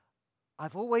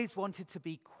I've always wanted to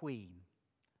be queen.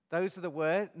 Those are the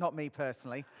words, not me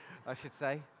personally, I should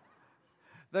say.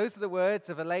 Those are the words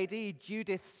of a lady,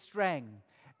 Judith Streng,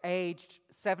 aged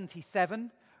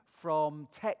 77, from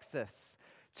Texas,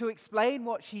 to explain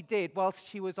what she did whilst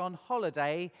she was on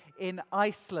holiday in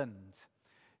Iceland.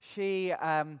 She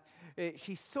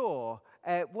saw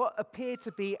what appeared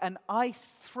to be an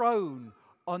ice throne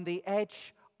on the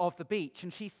edge of the beach,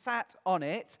 and she sat on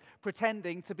it,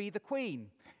 pretending to be the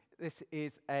queen. This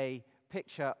is a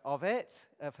picture of it,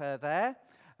 of her there,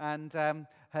 and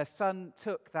her son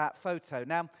took that photo.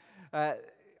 Now,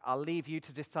 I'll leave you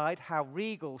to decide how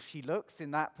regal she looks in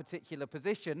that particular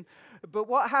position, but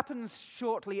what happens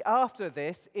shortly after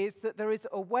this is that there is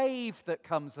a wave that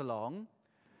comes along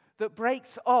that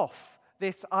breaks off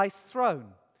this ice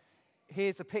throne.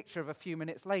 Here's a picture of a few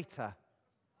minutes later,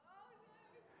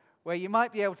 where you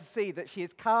might be able to see that she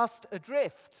is cast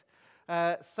adrift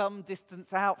some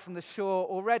distance out from the shore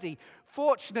already.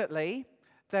 Fortunately,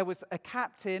 there was a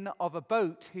captain of a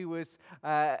boat who was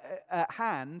at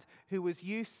hand, who was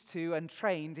used to and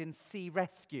trained in sea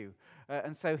rescue.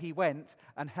 And so he went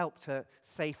and helped her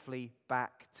safely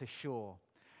back to shore.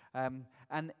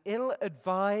 An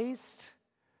ill-advised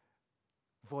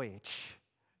voyage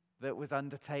that was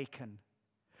undertaken.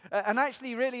 And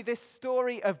actually, really, this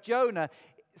story of Jonah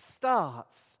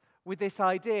starts with this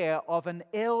idea of an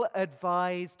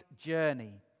ill-advised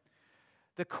journey.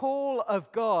 The call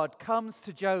of God comes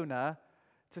to Jonah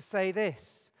to say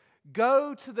this: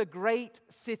 go to the great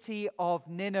city of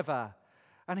Nineveh.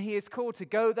 And he is called to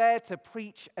go there to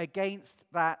preach against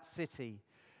that city,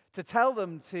 to tell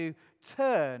them to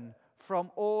turn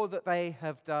from all that they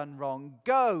have done wrong.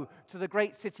 Go to the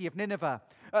great city of Nineveh.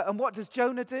 And what does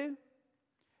Jonah do?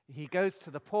 He goes to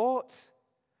the port,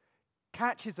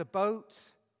 catches a boat,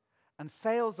 and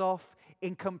sails off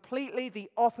in completely the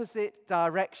opposite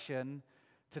direction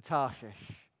to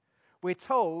Tarshish. We're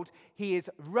told he is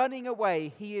running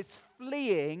away. He is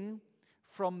fleeing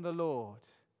from the Lord.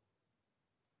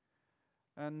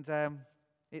 And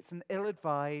it's an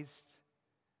ill-advised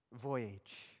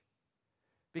voyage.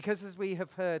 Because as we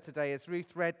have heard today, as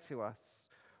Ruth read to us,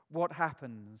 what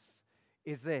happens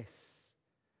is this: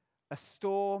 a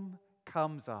storm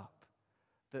comes up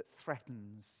that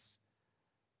threatens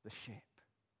the ship.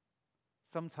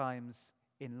 Sometimes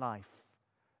in life,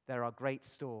 there are great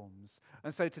storms.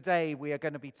 And so today we are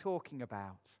going to be talking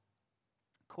about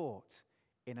caught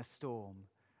in a storm,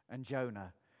 and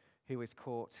Jonah, who is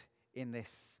caught in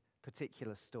this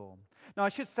particular storm. Now, I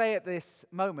should say at this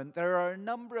moment, there are a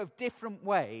number of different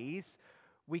ways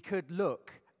we could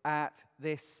look at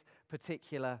this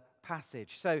particular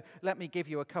passage. So let me give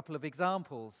you a couple of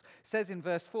examples. It says in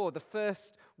verse 4, the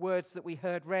first words that we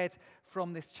heard read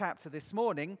from this chapter this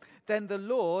morning: then the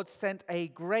Lord sent a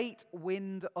great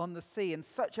wind on the sea, and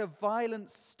such a violent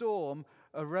storm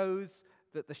arose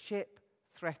that the ship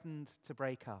threatened to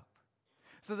break up.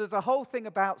 So there's a whole thing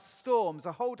about storms,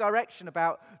 a whole direction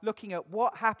about looking at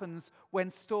what happens when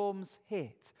storms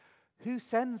hit. Who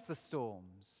sends the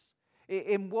storms?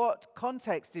 In what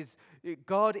context is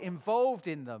God involved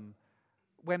in them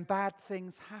when bad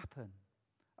things happen?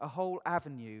 A whole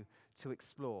avenue to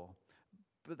explore.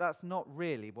 But that's not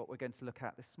really what we're going to look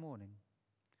at this morning.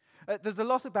 There's a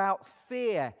lot about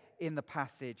fear in the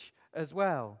passage as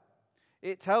well.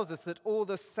 It tells us that all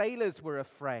the sailors were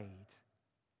afraid.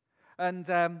 And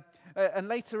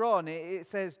later on, it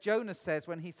says, Jonah says,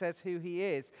 when he says who he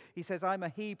is, he says, I'm a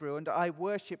Hebrew and I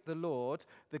worship the Lord,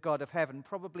 the God of heaven.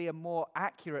 Probably a more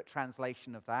accurate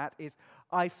translation of that is,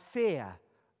 I fear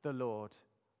the Lord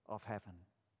of heaven.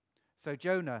 So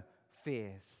Jonah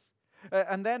fears.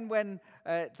 And then when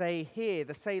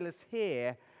the sailors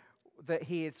hear that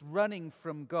he is running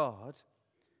from God,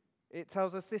 it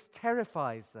tells us this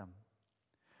terrifies them.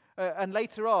 And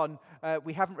later on,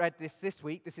 we haven't read this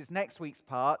week, this is next week's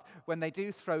part, when they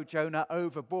do throw Jonah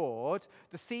overboard,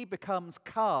 the sea becomes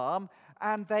calm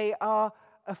and they are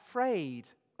afraid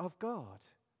of God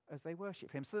as they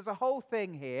worship him. So there's a whole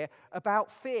thing here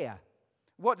about fear.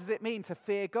 What does it mean to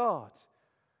fear God?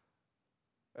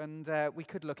 And we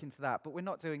could look into that, but we're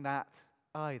not doing that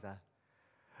either.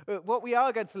 What we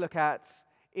are going to look at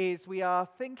is we are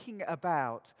thinking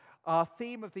about our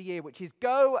theme of the year, which is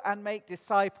go and make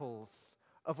disciples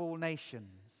of all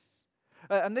nations.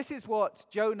 And this is what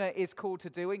Jonah is called to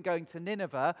do in going to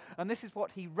Nineveh, and this is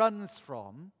what he runs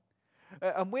from.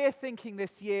 And we're thinking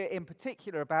this year in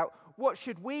particular about what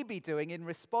should we be doing in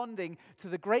responding to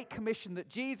the great commission that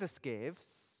Jesus gives: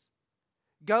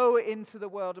 go into the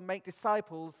world and make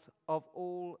disciples of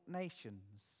all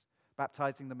nations,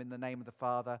 baptizing them in the name of the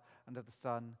Father and of the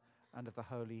Son and of the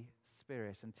Holy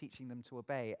Spirit, and teaching them to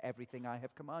obey everything I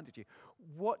have commanded you.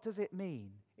 What does it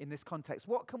mean in this context?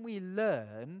 What can we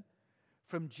learn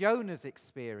from Jonah's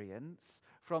experience,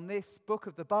 from this book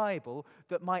of the Bible,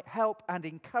 that might help and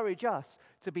encourage us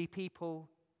to be people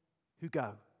who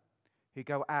go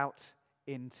out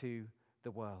into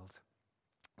the world?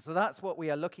 So that's what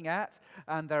we are looking at,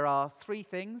 and there are three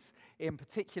things in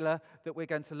particular that we're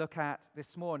going to look at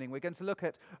this morning. We're going to look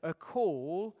at a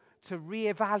call to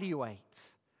reevaluate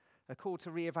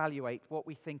what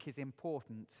we think is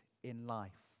important in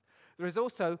life. There is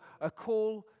also a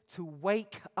call to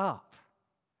wake up,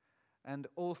 and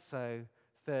also,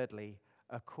 thirdly,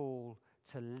 a call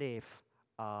to live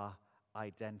our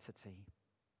identity.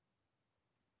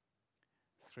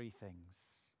 Three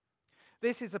things.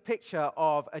 This is a picture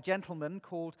of a gentleman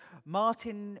called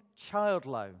Martin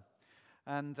Childlow.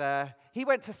 And he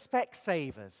went to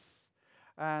Specsavers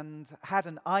and had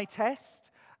an eye test.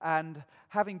 And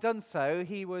having done so,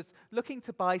 he was looking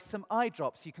to buy some eye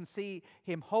drops. You can see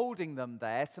him holding them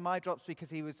there, some eye drops,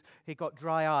 because he got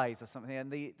dry eyes or something,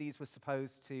 and these were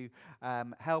supposed to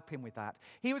help him with that.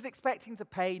 He was expecting to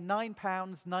pay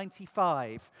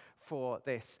 £9.95 for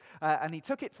this, and he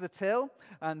took it to the till,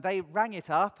 and they rang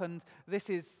it up, and this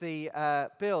is the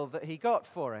bill that he got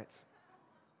for it.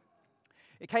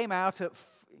 It came out at,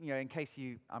 in case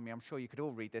I'm sure you could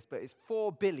all read this, but it's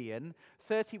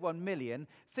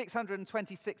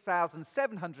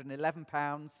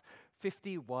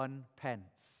 £4,031,626,711.51.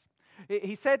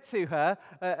 He said to her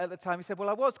at the time, he said, well,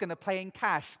 I was going to pay in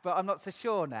cash, but I'm not so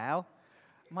sure now.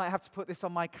 Might have to put this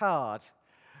on my card.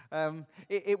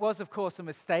 It was, of course, a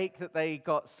mistake that they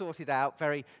got sorted out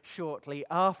very shortly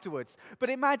afterwards. But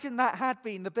imagine that had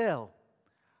been the bill.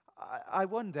 I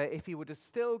wonder if he would have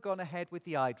still gone ahead with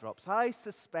the eye drops. I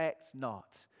suspect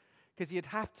not, because you'd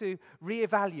have to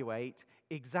reevaluate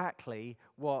exactly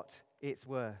what it's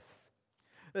worth.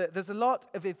 There's a lot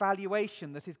of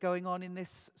evaluation that is going on in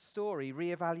this story,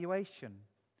 reevaluation.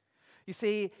 You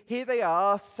see, here they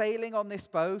are sailing on this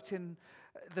boat, and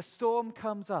the storm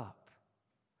comes up.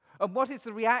 And what is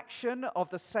the reaction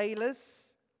of the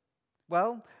sailors?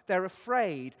 Well, they're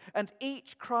afraid, and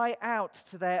each cry out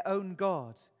to their own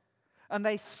God. And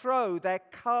they throw their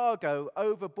cargo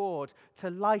overboard to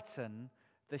lighten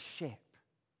the ship.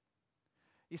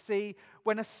 You see,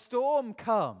 when a storm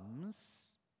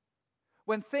comes,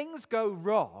 when things go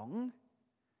wrong,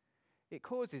 it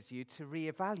causes you to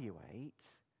reevaluate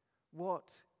what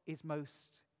is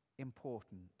most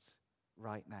important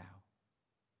right now.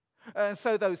 And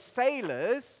so those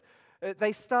sailors,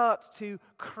 they start to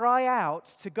cry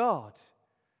out to God,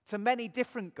 to many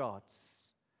different gods.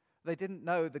 They didn't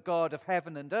know the God of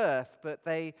heaven and earth, but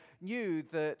they knew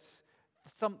that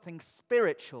something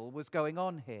spiritual was going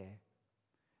on here.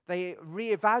 They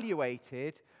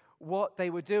reevaluated what they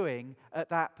were doing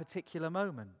at that particular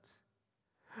moment.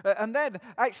 And then,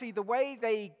 actually, the way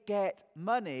they get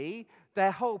money,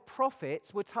 their whole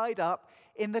profits were tied up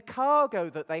in the cargo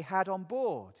that they had on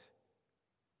board.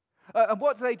 And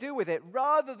what do they do with it?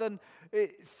 Rather than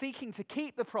seeking to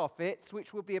keep the profits,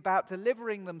 which would be about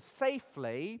delivering them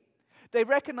safely, they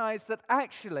recognize that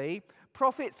actually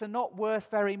profits are not worth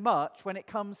very much when it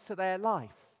comes to their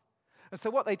life. And so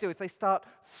what they do is they start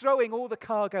throwing all the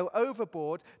cargo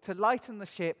overboard to lighten the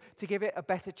ship, to give it a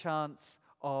better chance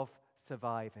of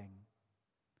surviving.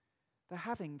 They're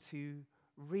having to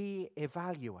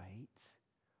reevaluate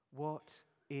what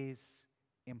is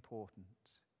important.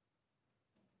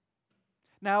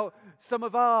 Now, some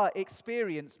of our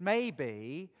experience may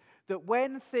be that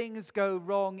when things go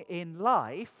wrong in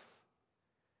life,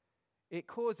 it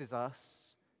causes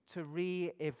us to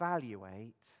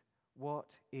reevaluate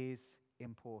what is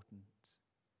important.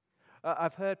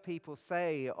 I've heard people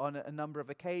say on a number of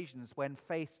occasions, when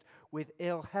faced with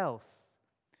ill health,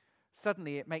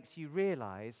 suddenly it makes you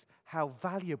realize how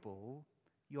valuable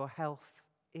your health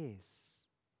is.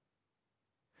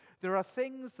 There are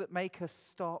things that make us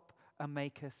stop and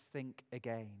make us think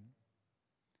again.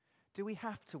 Do we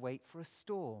have to wait for a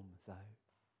storm, though?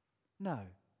 No.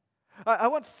 I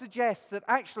want to suggest that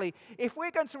actually, if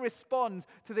we're going to respond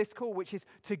to this call, which is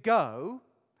to go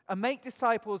and make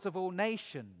disciples of all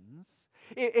nations,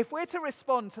 if we're to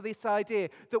respond to this idea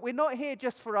that we're not here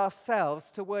just for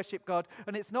ourselves to worship God,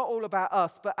 and it's not all about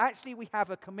us, but actually we have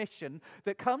a commission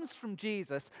that comes from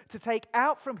Jesus to take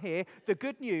out from here the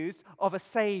good news of a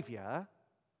Savior,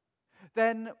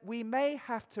 then we may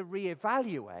have to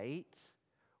reevaluate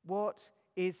what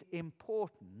is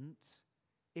important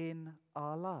in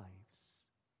our lives.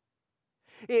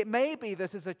 It may be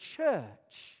that as a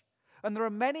church, And there are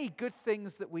many good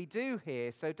things that we do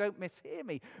here, so don't mishear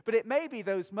me. But it may be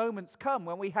those moments come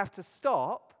when we have to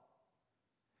stop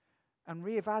and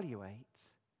reevaluate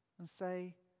and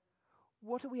say,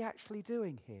 what are we actually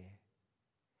doing here?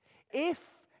 If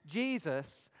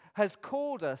Jesus has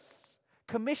called us,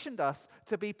 commissioned us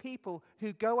to be people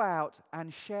who go out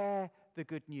and share the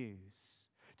good news,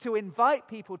 to invite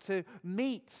people to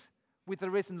meet with the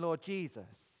risen Lord Jesus,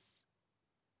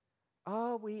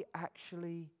 are we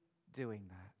actually doing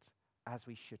that as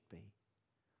we should be?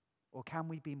 Or can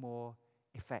we be more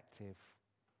effective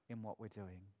in what we're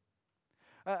doing?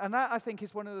 And that, I think,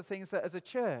 is one of the things that as a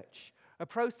church, a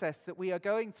process that we are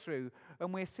going through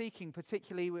and we're seeking,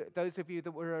 particularly those of you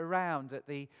that were around at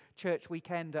the church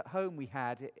weekend at home we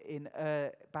had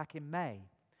back in May.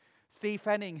 Steve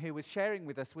Fenning, who was sharing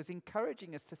with us, was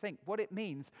encouraging us to think what it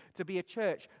means to be a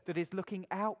church that is looking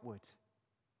outward.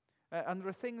 And there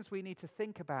are things we need to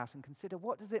think about and consider.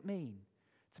 What does it mean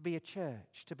to be a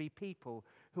church, to be people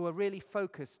who are really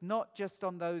focused not just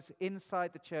on those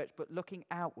inside the church, but looking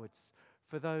outwards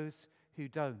for those who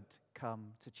don't come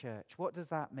to church? What does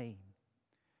that mean?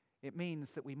 It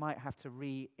means that we might have to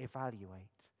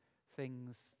reevaluate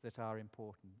things that are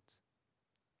important.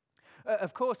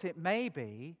 Of course, it may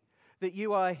be that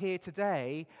you are here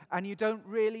today and you don't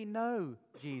really know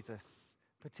Jesus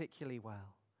particularly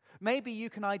well. Maybe you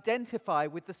can identify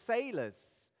with the sailors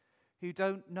who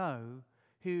don't know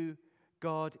who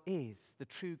God is, the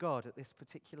true God at this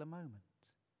particular moment.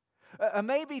 And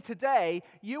maybe today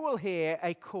you will hear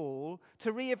a call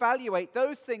to reevaluate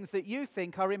those things that you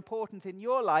think are important in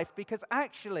your life, because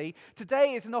actually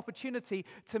today is an opportunity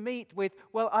to meet with,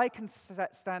 well, I can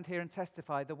stand here and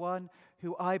testify, the one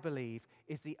who I believe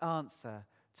is the answer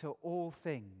to all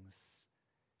things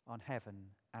on heaven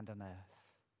and on earth.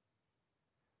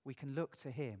 We can look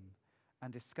to him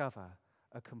and discover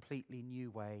a completely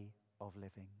new way of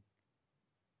living.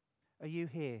 Are you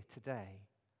here today?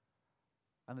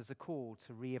 And there's a call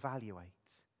to reevaluate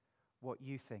what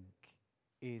you think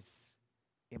is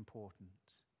important.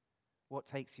 What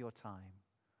takes your time?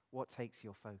 What takes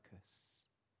your focus?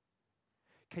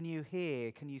 Can you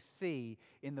hear, can you see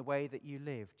in the way that you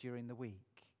live during the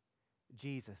week,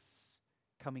 Jesus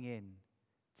coming in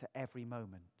to every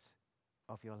moment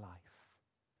of your life?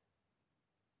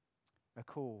 A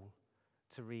call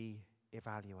to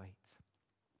reevaluate.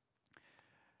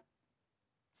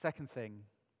 Second thing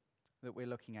that we're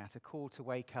looking at, a call to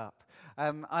wake up.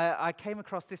 I came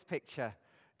across this picture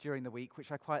during the week,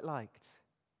 which I quite liked.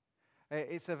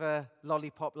 It's of a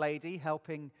lollipop lady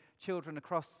helping children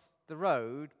across the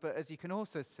road, but as you can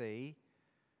also see,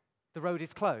 the road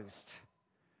is closed.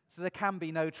 So there can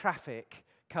be no traffic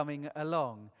coming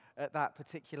along at that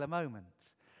particular moment.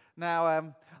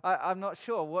 Now, I'm not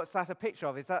sure, what's that a picture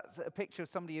of? Is that a picture of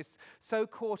somebody who's so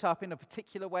caught up in a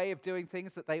particular way of doing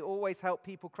things that they always help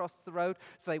people cross the road,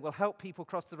 so they will help people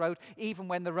cross the road even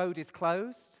when the road is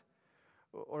closed?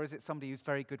 Or is it somebody who's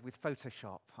very good with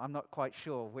Photoshop? I'm not quite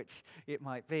sure which it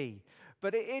might be.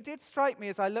 But it did strike me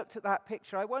as I looked at that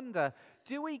picture, I wonder,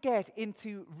 do we get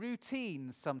into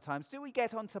routines sometimes? Do we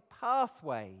get onto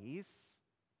pathways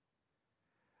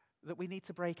that we need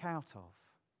to break out of?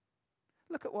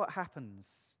 Look at what happens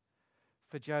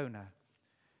for Jonah.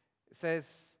 It says,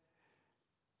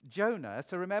 Jonah,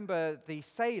 so remember the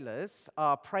sailors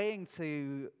are praying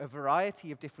to a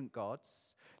variety of different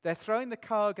gods. They're throwing the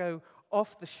cargo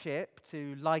off the ship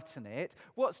to lighten it.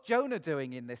 What's Jonah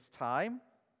doing in this time?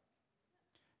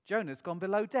 Jonah's gone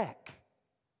below deck,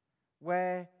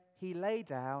 where he lay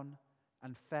down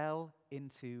and fell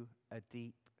into a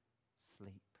deep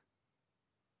sleep.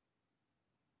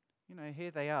 You know,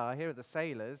 here they are. Here are the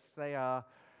sailors. They are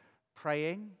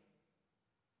praying.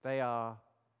 They are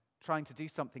trying to do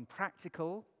something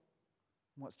practical.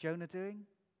 And what's Jonah doing?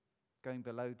 Going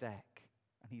below deck,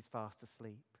 and he's fast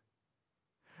asleep.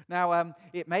 Now,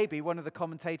 it may be one of the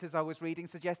commentators I was reading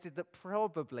suggested that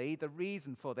probably the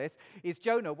reason for this is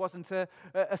Jonah wasn't a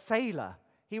sailor.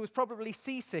 He was probably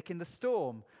seasick in the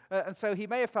storm. And so he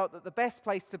may have felt that the best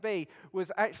place to be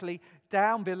was actually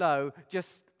down below,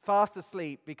 just fast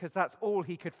asleep, because that's all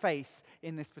he could face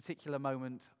in this particular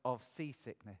moment of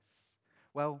seasickness.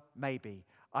 Well, maybe.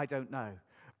 I don't know.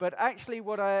 But actually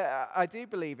what I do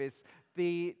believe is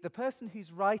the person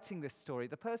who's writing this story,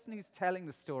 the person who's telling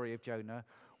the story of Jonah,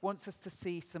 wants us to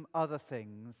see some other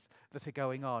things that are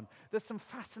going on. There's some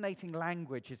fascinating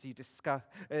language as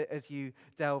you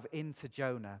delve into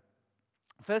Jonah.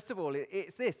 First of all,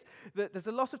 it's this, that there's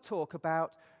a lot of talk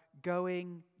about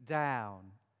going down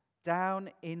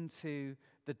into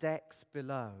the depths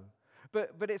below.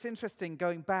 But it's interesting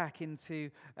going back into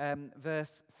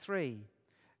verse 3.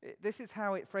 This is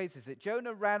how it phrases it.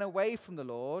 Jonah ran away from the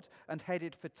Lord and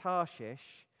headed for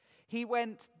Tarshish. He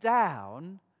went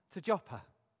down to Joppa.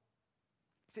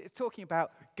 It's talking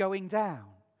about going down.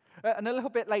 And a little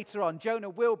bit later on, Jonah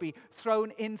will be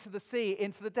thrown into the sea,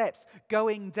 into the depths,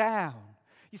 going down.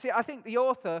 You see, I think the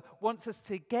author wants us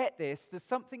to get this. There's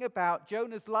something about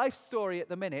Jonah's life story at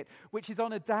the minute which is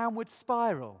on a downward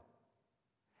spiral.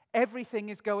 Everything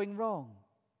is going wrong.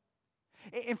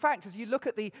 In fact, as you look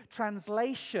at the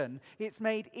translation, it's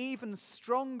made even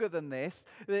stronger than this.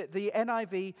 The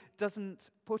NIV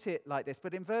doesn't put it like this,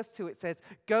 but in verse 2 it says,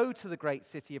 "Go to the great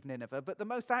city of Nineveh." But the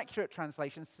most accurate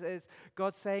translation says,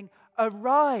 God saying,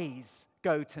 "Arise,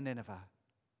 go to Nineveh."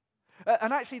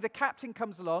 And actually the captain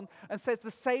comes along and says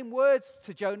the same words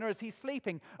to Jonah as he's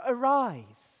sleeping,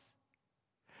 "Arise."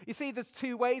 You see, there's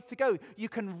two ways to go. You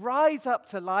can rise up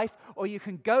to life or you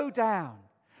can go down.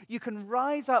 You can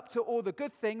rise up to all the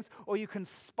good things, or you can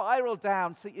spiral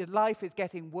down so your life is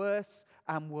getting worse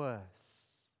and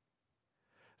worse.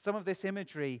 Some of this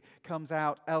imagery comes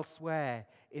out elsewhere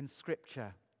in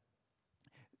Scripture.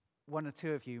 One or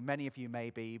two of you, many of you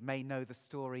maybe, may know the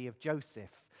story of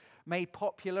Joseph, made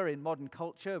popular in modern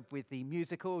culture with the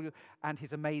musical and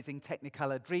his amazing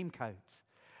Technicolor Dreamcoat.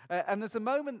 And there's a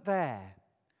moment there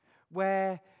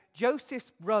where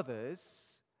Joseph's brothers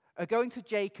are going to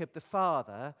Jacob, the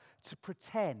father, to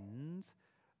pretend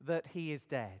that he is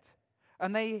dead.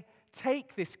 And they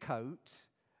take this coat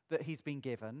that he's been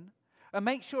given and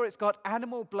make sure it's got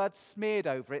animal blood smeared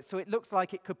over it so it looks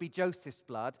like it could be Joseph's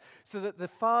blood, so that the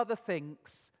father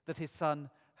thinks that his son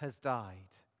has died.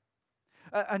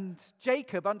 And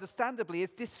Jacob, understandably,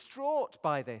 is distraught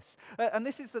by this. And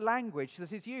this is the language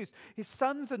that is used. His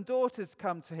sons and daughters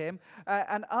come to him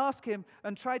and ask him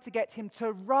and try to get him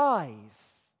to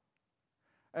rise.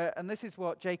 And this is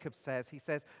what Jacob says. He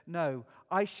says, "No,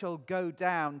 I shall go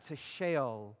down to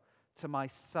Sheol to my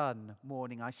son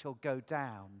mourning. I shall go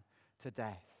down to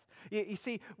death." You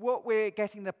see, what we're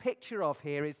getting the picture of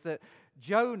here is that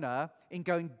Jonah, in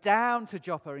going down to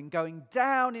Joppa, in going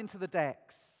down into the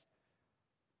depths,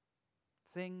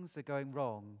 things are going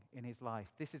wrong in his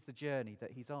life. This is the journey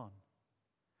that he's on.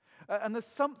 And there's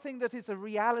something that is a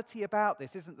reality about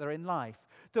this, isn't there, in life?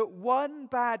 That one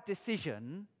bad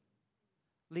decision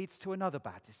leads to another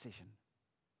bad decision,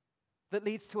 that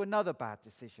leads to another bad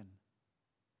decision.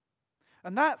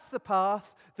 And that's the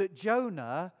path that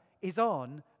Jonah is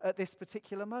on at this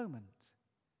particular moment.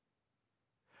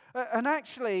 And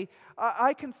actually,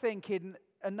 I can think in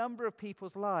a number of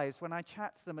people's lives, when I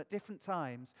chat to them at different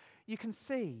times, you can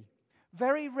see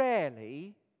very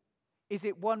rarely is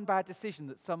it one bad decision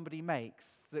that somebody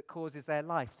makes that causes their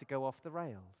life to go off the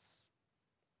rails.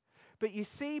 But you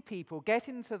see people get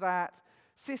into that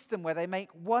system where they make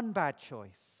one bad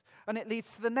choice and it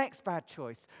leads to the next bad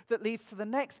choice that leads to the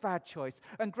next bad choice,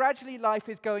 and gradually life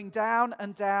is going down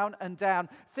and down and down.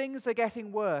 Things are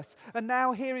getting worse, and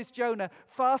now here is Jonah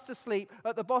fast asleep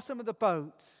at the bottom of the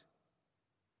boat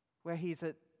where he's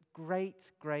at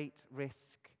great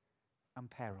risk and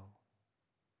peril,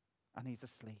 and he's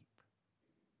asleep.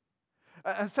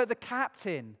 And so the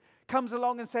captain comes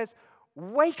along and says,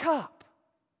 "Wake up!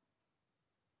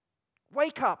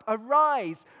 Wake up,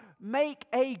 arise, make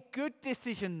a good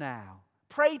decision now.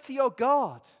 Pray to your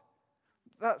God."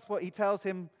 That's what he tells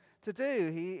him to do.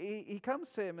 He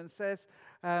comes to him and says,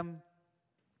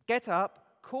 "Get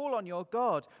up, call on your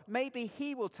God. Maybe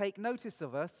he will take notice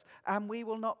of us and we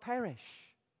will not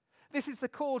perish." This is the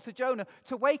call to Jonah,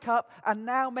 to wake up and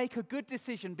now make a good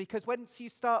decision, because once you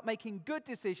start making good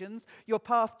decisions, your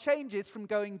path changes from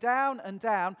going down and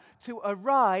down to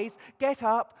arise, get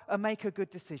up and make a good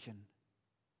decision.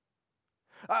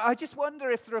 I just wonder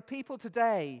if there are people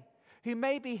today who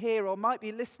may be here or might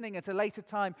be listening at a later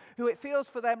time who it feels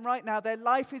for them right now their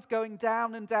life is going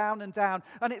down and down and down,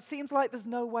 and it seems like there's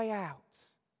no way out.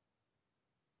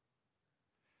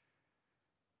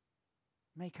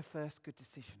 Make a first good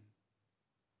decision.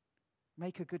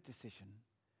 Make a good decision,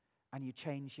 and you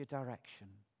change your direction.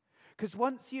 Because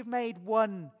once you've made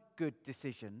one good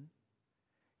decision,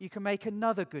 you can make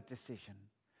another good decision,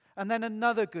 and then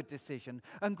another good decision,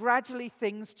 and gradually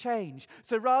things change.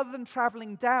 So rather than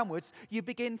traveling downwards, you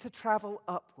begin to travel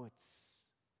upwards.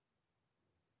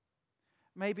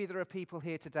 Maybe there are people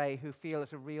here today who feel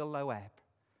at a real low ebb.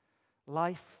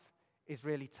 Life is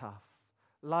really tough.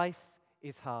 Life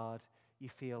is hard. You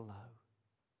feel low.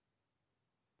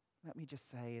 Let me just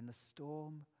say, in the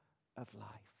storm of life,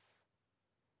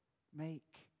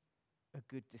 make a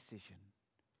good decision.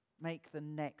 Make the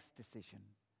next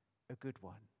decision a good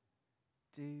one.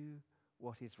 Do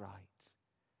what is right,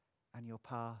 and your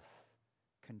path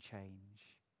can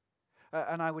change.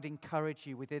 And I would encourage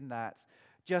you within that,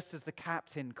 just as the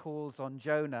captain calls on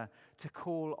Jonah to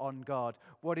call on God.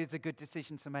 What is a good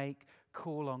decision to make?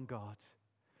 Call on God.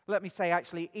 Let me say,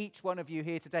 actually, each one of you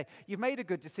here today, you've made a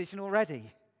good decision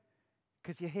already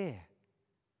because you're here.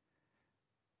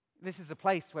 This is a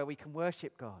place where we can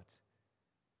worship God.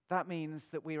 That means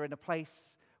that we're in a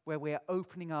place where we're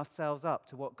opening ourselves up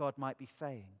to what God might be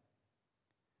saying.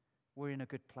 We're in a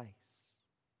good place.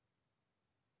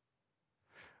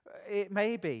 It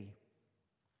may be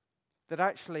that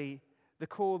actually the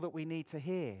call that we need to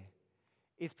hear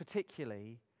is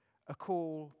particularly a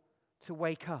call to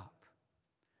wake up.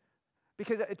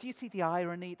 Because do you see the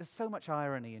irony? There's so much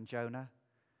irony in Jonah.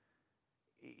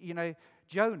 You know,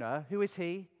 Jonah, who is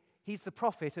he? He's the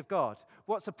prophet of God.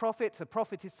 What's a prophet? A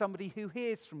prophet is somebody who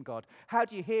hears from God. How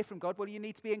do you hear from God? Well, you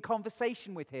need to be in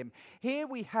conversation with him. Here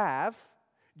we have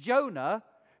Jonah,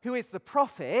 who is the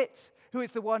prophet, who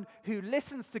is the one who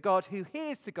listens to God, who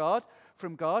hears to God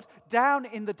from God, down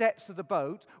in the depths of the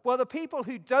boat, while the people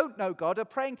who don't know God are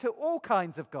praying to all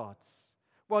kinds of gods,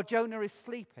 while Jonah is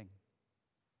sleeping.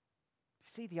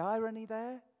 You see the irony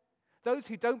there? Those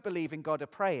who don't believe in God are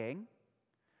praying.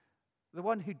 The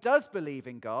one who does believe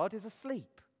in God is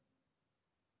asleep.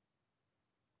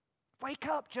 Wake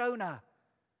up, Jonah.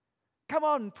 Come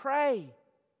on, pray.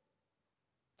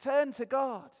 Turn to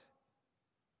God.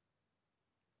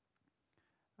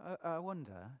 I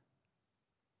wonder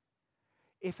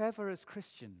if ever as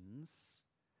Christians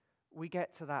we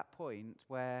get to that point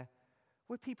where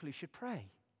we're people who should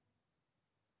pray,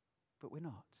 but we're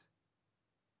not.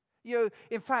 You know,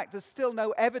 in fact, there's still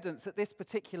no evidence at this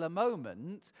particular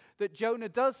moment that Jonah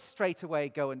does straight away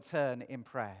go and turn in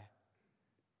prayer.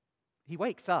 He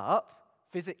wakes up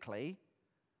physically,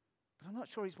 but I'm not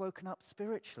sure he's woken up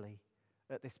spiritually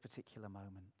at this particular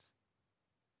moment.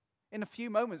 In a few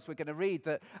moments, we're going to read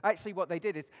that actually what they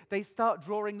did is they start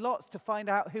drawing lots to find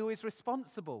out who is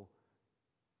responsible.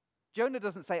 Jonah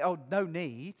doesn't say, oh, no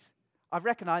need. I've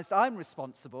recognized I'm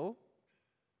responsible.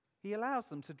 He allows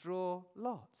them to draw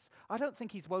lots. I don't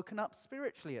think he's woken up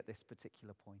spiritually at this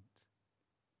particular point.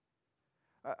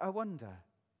 I wonder.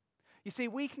 You see,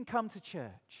 we can come to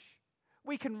church.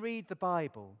 We can read the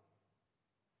Bible.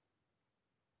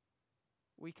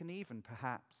 We can even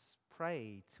perhaps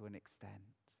pray to an extent.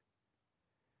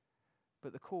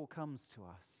 But the call comes to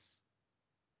us.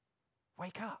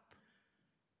 Wake up.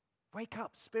 Wake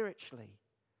up spiritually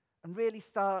and really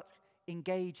start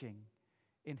engaging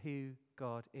in who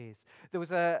God is. There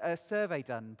was a survey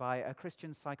done by a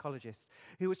Christian psychologist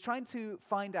who was trying to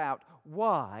find out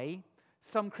why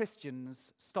some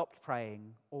Christians stopped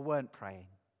praying or weren't praying.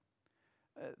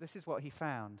 This is what he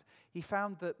found. He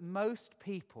found that most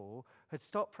people had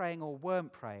stopped praying or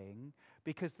weren't praying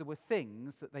because there were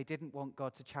things that they didn't want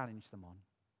God to challenge them on.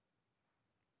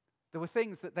 There were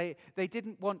things that they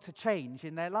didn't want to change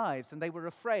in their lives, and they were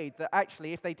afraid that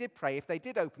actually if they did pray, if they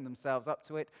did open themselves up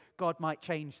to it, God might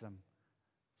change them.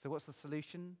 So what's the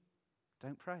solution?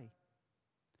 Don't pray.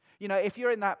 You know, if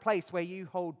you're in that place where you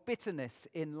hold bitterness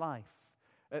in life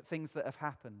at things that have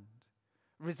happened,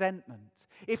 resentment,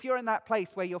 if you're in that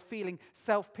place where you're feeling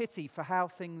self-pity for how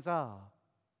things are,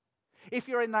 if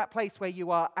you're in that place where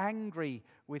you are angry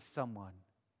with someone,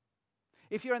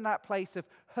 if you're in that place of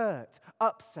hurt,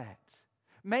 upset,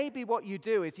 maybe what you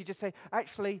do is you just say,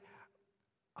 actually,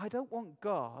 I don't want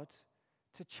God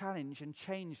to challenge and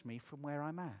change me from where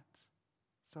I'm at,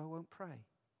 so I won't pray.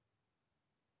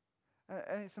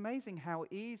 And it's amazing how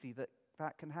easy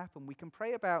that can happen. We can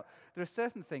pray about, there are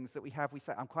certain things that we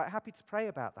say, I'm quite happy to pray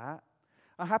about that.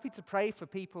 I'm happy to pray for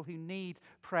people who need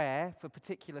prayer for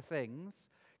particular things,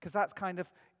 because that's kind of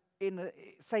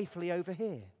safely over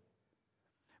here.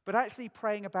 But actually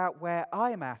praying about where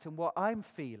I'm at and what I'm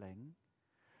feeling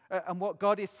and what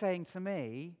God is saying to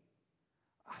me,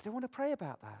 I don't want to pray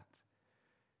about that.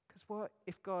 Because what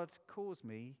if God calls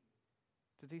me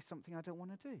to do something I don't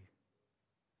want to do?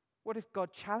 What if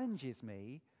God challenges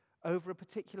me over a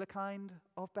particular kind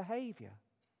of behavior?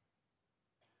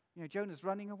 You know, Jonah's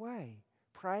running away.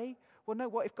 Pray? Well, no,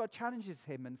 what if God challenges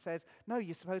him and says, no,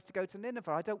 you're supposed to go to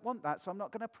Nineveh. I don't want that, so I'm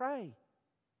not going to pray.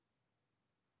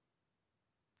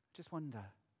 Just wonder,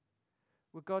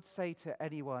 would God say to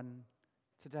anyone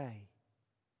today,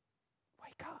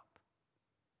 wake up.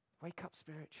 Wake up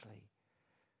spiritually.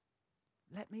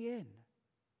 Let me in.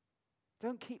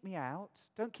 Don't keep me out.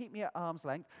 Don't keep me at arm's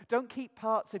length. Don't keep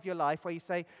parts of your life where you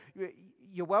say,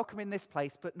 you're welcome in this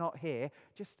place, but not here.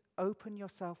 Just open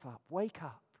yourself up. Wake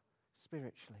up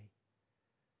spiritually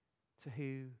to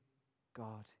who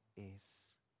God is.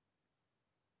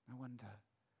 I wonder,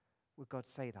 would God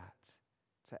say that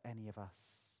to any of us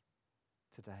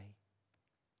today?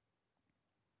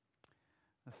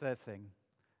 The third thing,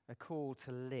 a call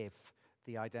to live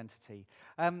the identity.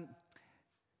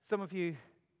 Some of you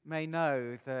may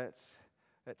know that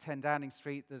at 10 Downing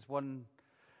Street there's one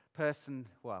person,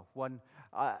 one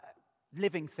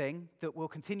living thing that will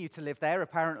continue to live there,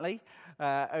 apparently,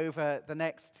 over the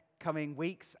next coming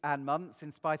weeks and months,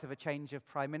 in spite of a change of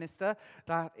Prime Minister.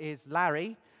 That is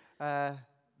Larry, the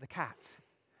cat,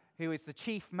 who is the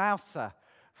chief mouser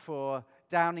for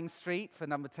Downing Street, for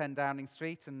number 10 Downing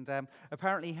Street, and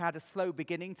apparently he had a slow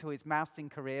beginning to his mousing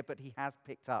career, but he has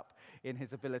picked up in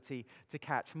his ability to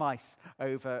catch mice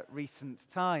over recent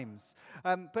times.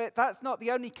 But that's not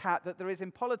the only cat that there is in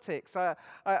politics. I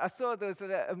saw there was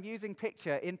an amusing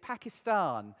picture in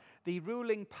Pakistan. The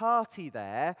ruling party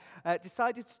there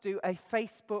decided to do a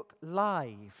Facebook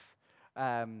Live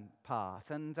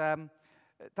part, and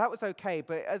that was okay,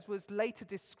 but as was later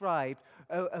described,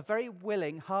 a very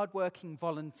willing, hard-working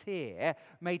volunteer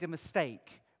made a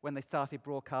mistake when they started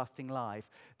broadcasting live.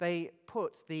 They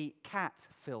put the cat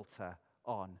filter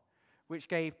on, which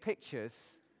gave pictures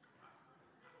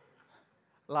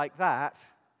like that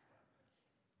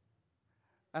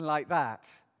and like that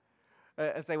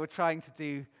as they were trying to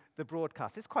do the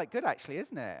broadcast. It's quite good, actually,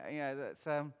 isn't it? You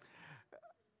know,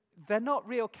 they're not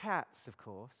real cats, of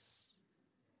course.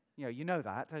 You know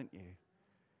that, don't you?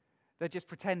 They're just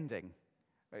pretending.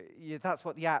 That's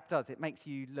what the app does. It makes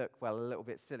you look, a little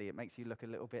bit silly. It makes you look a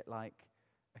little bit like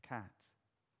a cat.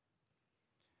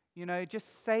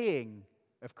 Just saying,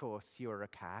 of course, you're a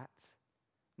cat.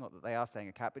 Not that they are saying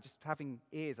a cat, but just having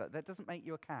ears, that doesn't make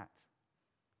you a cat.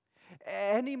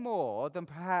 Any more than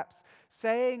perhaps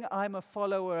saying I'm a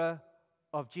follower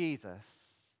of Jesus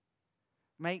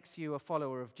makes you a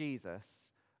follower of Jesus,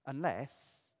 unless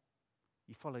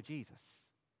you follow Jesus.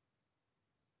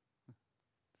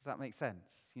 Does that make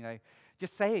sense?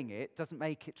 Just saying it doesn't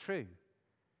make it true.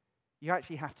 You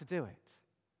actually have to do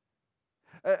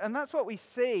it. And that's what we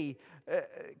see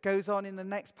goes on in the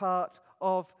next part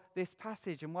of this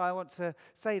passage, and why I want to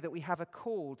say that we have a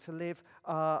call to live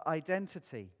our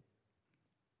identity.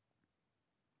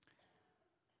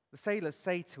 The sailors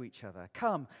say to each other,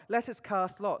 "Come, let us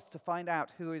cast lots to find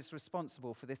out who is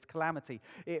responsible for this calamity."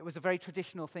 It was a very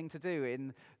traditional thing to do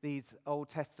in these Old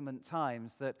Testament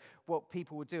times, that what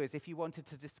people would do is if you wanted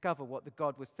to discover what the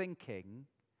God was thinking,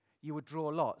 you would draw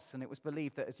lots, and it was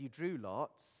believed that as you drew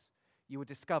lots, you would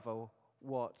discover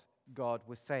what God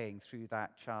was saying through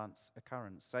that chance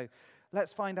occurrence. So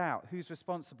let's find out who's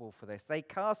responsible for this. They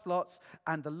cast lots,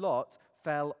 and the lot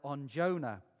fell on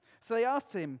Jonah. So they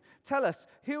asked him, "Tell us,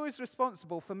 who is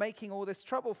responsible for making all this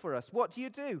trouble for us? What do you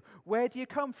do? Where do you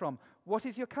come from? What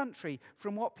is your country?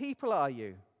 From what people are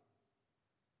you?"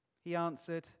 He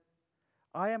answered,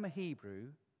 "I am a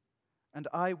Hebrew, and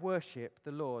I worship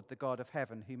the Lord, the God of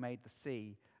heaven, who made the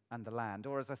sea and the land."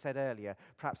 Or as I said earlier,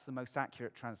 perhaps the most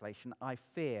accurate translation, "I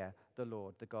fear the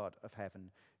Lord, the God of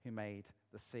heaven, who made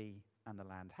the sea and the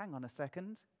land." Hang on a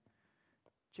second.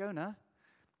 Jonah,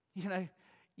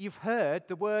 you've heard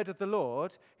the word of the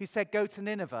Lord who said, "Go to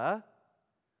Nineveh."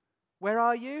 Where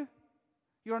are you?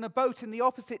 You're on a boat in the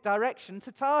opposite direction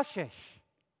to Tarshish.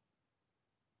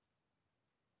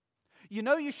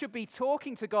 You should be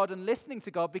talking to God and listening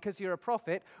to God because you're a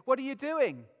prophet. What are you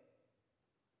doing?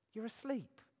 You're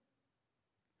asleep.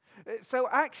 So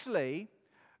actually,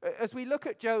 as we look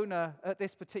at Jonah at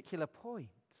this particular point,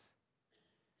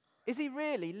 is he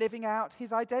really living out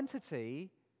his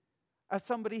identity as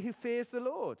somebody who fears the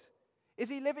Lord? Is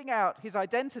he living out his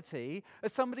identity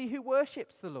as somebody who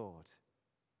worships the Lord?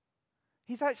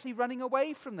 He's actually running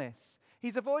away from this.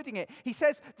 He's avoiding it. He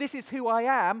says, "This is who I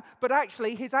am," but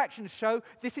actually his actions show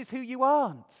this is who you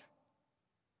aren't.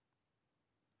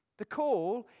 The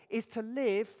call is to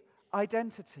live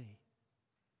identity,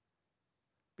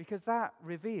 because that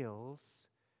reveals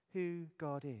who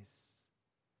God is.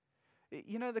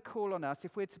 The call on us,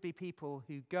 if we're to be people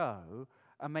who go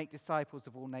and make disciples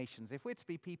of all nations, if we're to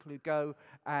be people who go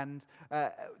and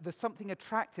there's something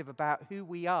attractive about who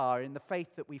we are in the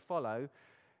faith that we follow,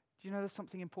 do you know there's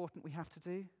something important we have to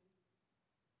do?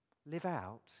 Live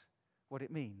out what it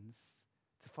means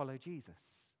to follow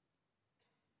Jesus.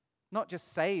 Not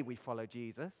just say we follow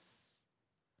Jesus,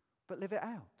 but live it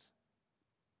out.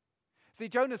 See,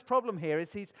 Jonah's problem here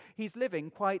is he's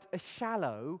living quite a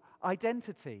shallow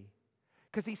identity,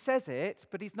 because he says it,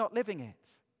 but he's not living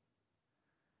it.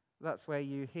 That's where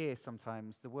you hear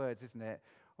sometimes the words, isn't it?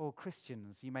 Or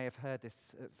Christians, you may have heard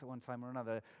this at one time or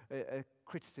another, a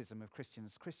criticism of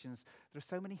Christians. Christians, there are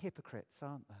so many hypocrites,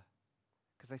 aren't there?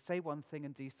 Because they say one thing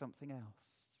and do something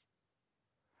else.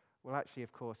 Well, actually,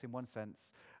 of course, in one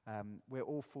sense, We're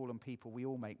all fallen people. We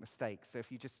all make mistakes. So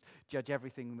if you just judge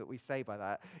everything that we say by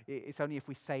that, it's only if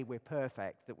we say we're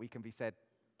perfect that we can be said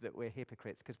that we're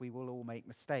hypocrites, because we will all make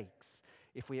mistakes.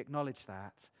 If we acknowledge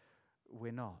that,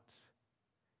 we're not.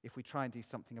 If we try and do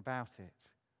something about it,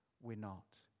 we're not.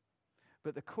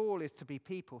 But the call is to be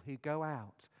people who go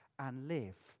out and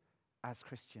live as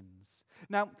Christians.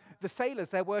 Now, the sailors,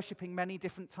 they're worshipping many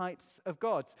different types of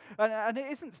gods. And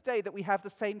it isn't today that we have the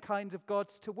same kind of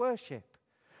gods to worship.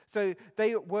 So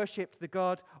they worshipped the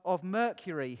god of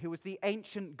Mercury, who was the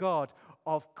ancient god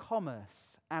of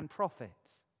commerce and profit.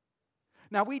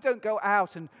 Now, we don't go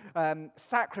out and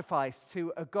sacrifice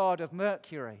to a god of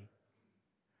Mercury.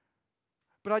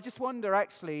 But I just wonder,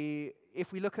 actually,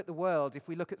 if we look at the world, if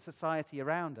we look at society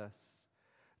around us,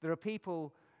 there are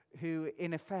people who,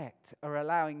 in effect, are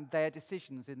allowing their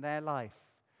decisions in their life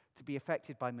to be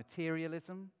affected by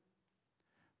materialism,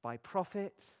 by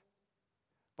profit,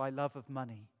 by love of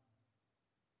money.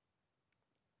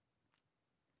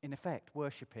 In effect,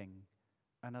 worshipping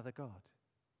another god.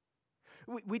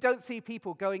 We don't see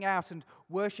people going out and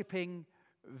worshipping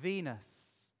Venus,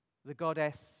 the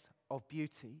goddess of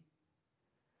beauty.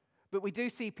 But we do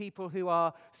see people who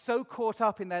are so caught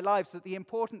up in their lives that the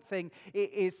important thing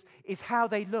is how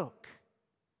they look,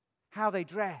 how they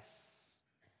dress.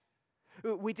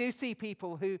 We do see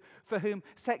people for whom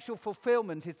sexual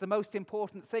fulfillment is the most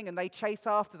important thing, and they chase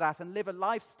after that and live a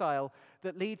lifestyle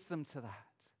that leads them to that.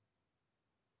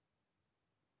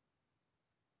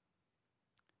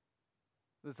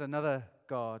 There's another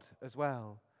god as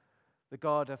well, the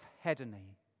god of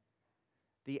hedony,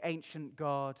 the ancient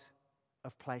god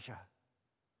of pleasure.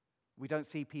 We don't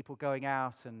see people going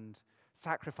out and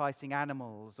sacrificing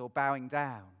animals or bowing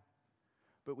down,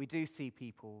 but we do see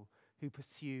people who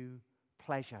pursue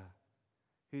pleasure,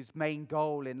 whose main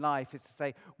goal in life is to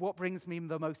say, what brings me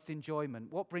the most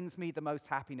enjoyment? What brings me the most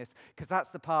happiness? Because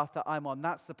that's the path that I'm on.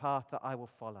 That's the path that I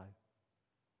will follow.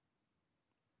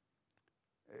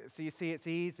 So you see, it's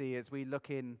easy as we look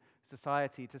in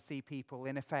society to see people,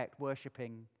 in effect,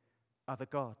 worshipping other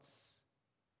gods.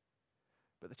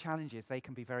 But the challenge is they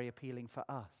can be very appealing for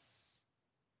us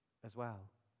as well.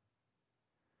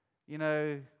 You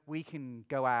know, we can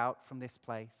go out from this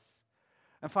place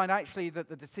and find actually that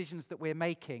the decisions that we're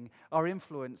making are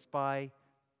influenced by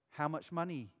how much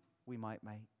money we might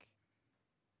make,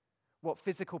 what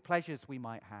physical pleasures we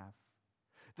might have,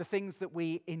 the things that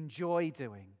we enjoy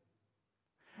doing.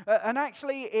 And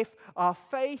actually, if our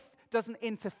faith doesn't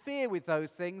interfere with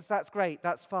those things, that's great,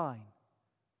 that's fine.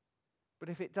 But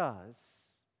if it does,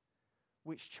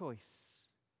 which choice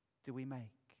do we make?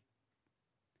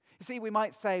 You see, we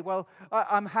might say, well,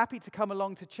 I'm happy to come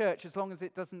along to church as long as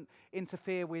it doesn't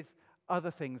interfere with other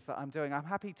things that I'm doing. I'm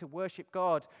happy to worship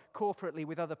God corporately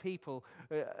with other people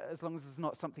as long as it's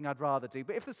not something I'd rather do.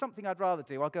 But if there's something I'd rather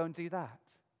do, I'll go and do that.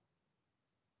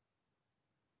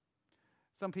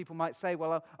 Some people might say,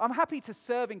 well, I'm happy to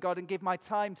serving God and give my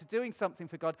time to doing something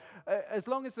for God as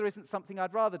long as there isn't something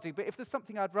I'd rather do. But if there's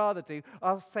something I'd rather do,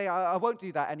 I'll say I won't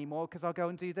do that anymore because I'll go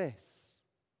and do this.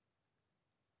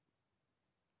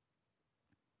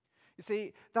 You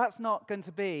see, that's not going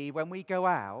to be when we go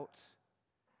out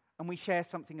and we share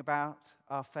something about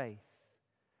our faith.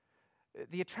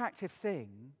 The attractive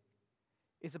thing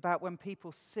is about when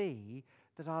people see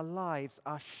that our lives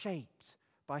are shaped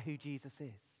by who Jesus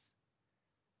is.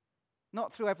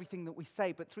 Not through everything that we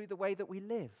say, but through the way that we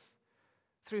live,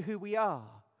 through who we are,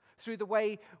 through the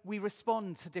way we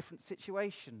respond to different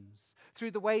situations,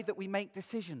 through the way that we make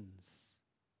decisions.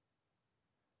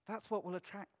 That's what will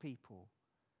attract people,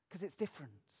 because it's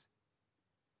different,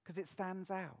 because it stands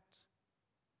out.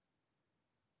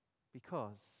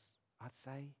 Because, I'd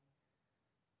say,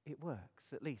 it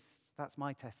works. At least that's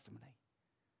my testimony.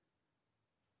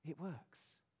 It works.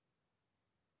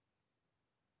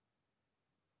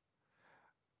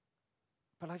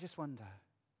 But I just wonder,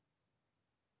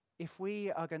 if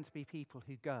we are going to be people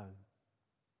who go,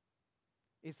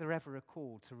 is there ever a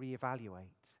call to reevaluate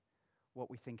what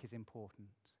we think is important?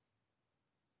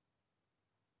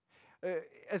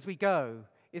 As we go,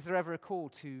 is there ever a call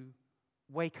to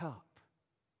wake up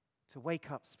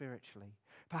spiritually?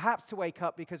 Perhaps to wake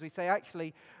up because we say,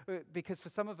 actually, because for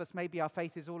some of us, maybe our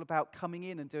faith is all about coming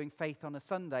in and doing faith on a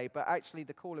Sunday, but actually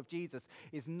the call of Jesus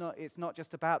is it's not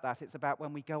just about that, it's about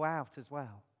when we go out as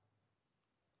well.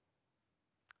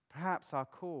 Perhaps our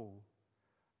call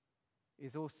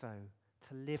is also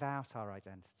to live out our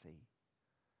identity,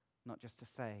 not just to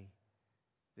say,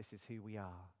 this is who we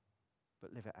are,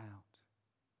 but live it out.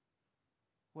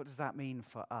 What does that mean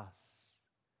for us?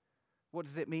 What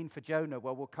does it mean for Jonah?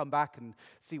 Well, we'll come back and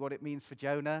see what it means for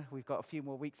Jonah. We've got a few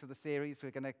more weeks of the series.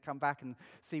 We're going to come back and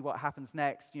see what happens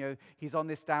next. You know, he's on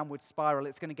this downward spiral.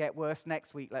 It's going to get worse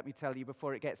next week, let me tell you,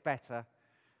 before it gets better.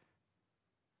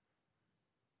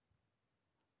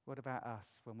 What about us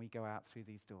when we go out through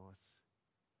these doors?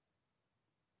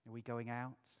 Are we going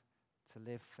out to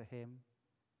live for him?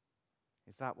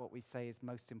 Is that what we say is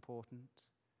most important?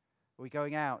 Are we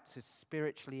going out to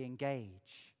spiritually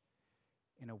engage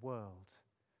in a world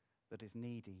that is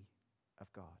needy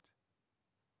of God?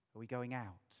 Are we going out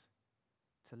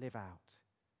to live out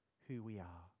who we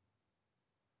are?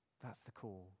 That's the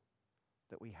call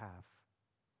that we have.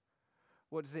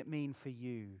 What does it mean for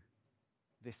you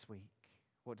this week?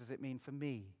 What does it mean for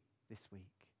me this week?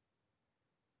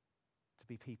 To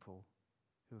be people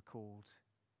who are called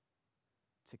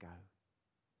to go.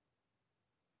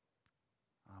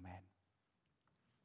 Amen.